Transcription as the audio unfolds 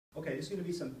Okay, this is going to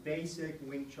be some basic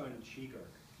Wing Chun Chi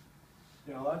Gerk.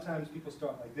 You know, a lot of times people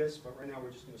start like this, but right now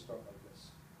we're just going to start like this.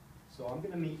 So I'm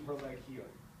going to meet her leg here,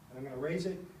 and I'm going to raise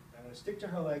it, and I'm going to stick to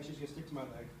her leg, she's going to stick to my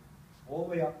leg, all the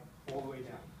way up, all the way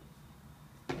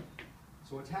down.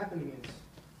 So what's happening is,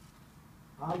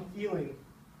 I'm feeling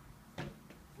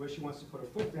where she wants to put her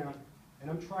foot down,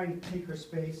 and I'm trying to take her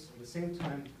space, at the same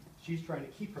time, she's trying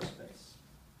to keep her space.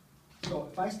 So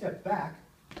if I step back,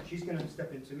 she's going to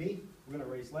step into me, we're going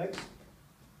to raise legs.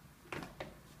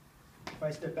 If I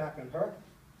step back on her,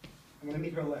 I'm going to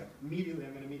meet her leg. Immediately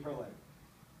I'm going to meet her leg.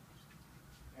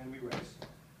 And we raise.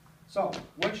 So,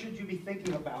 what should you be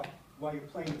thinking about while you're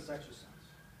playing this exercise?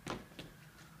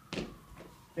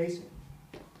 Facing.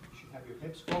 You should have your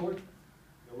hips forward,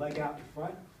 your leg out in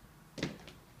front.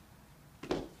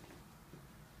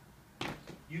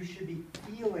 You should be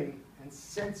feeling and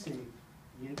sensing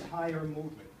the entire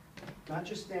movement. Not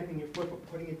just stamping your foot,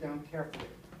 but putting it down carefully.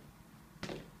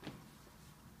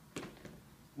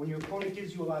 When your opponent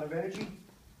gives you a lot of energy,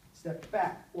 step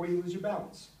back, or you lose your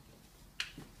balance.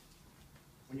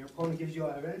 When your opponent gives you a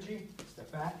lot of energy,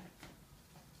 step back.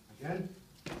 Again.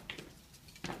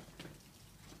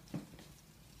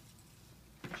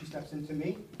 She steps into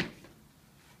me.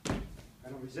 I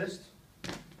don't resist.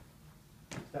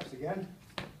 Steps again.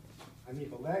 I meet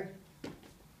her leg.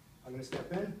 I'm going to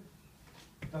step in.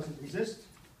 Doesn't resist.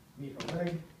 Meet her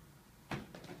leg.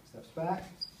 Steps back.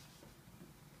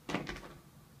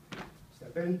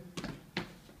 Step in.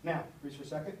 Now, freeze for a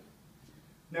second.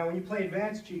 Now, when you play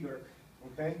advanced Chi Gerk,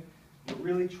 okay, you're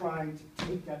really trying to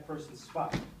take that person's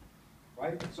spot,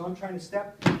 right? So I'm trying to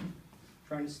step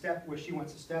where she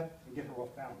wants to step and get her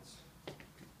off balance.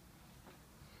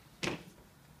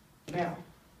 Now,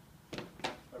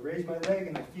 I raise my leg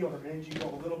and I feel her energy go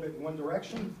a little bit in one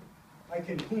direction. I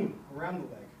can hoon around the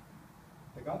leg.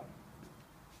 Pick up.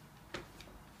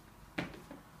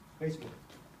 Face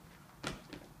move.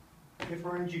 If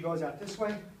her energy goes out this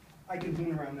way, I can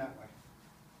hoon around that way.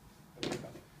 I pick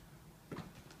up.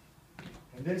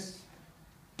 And this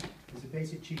is a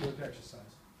basic Chi Gerk exercise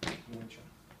in Wing Chun.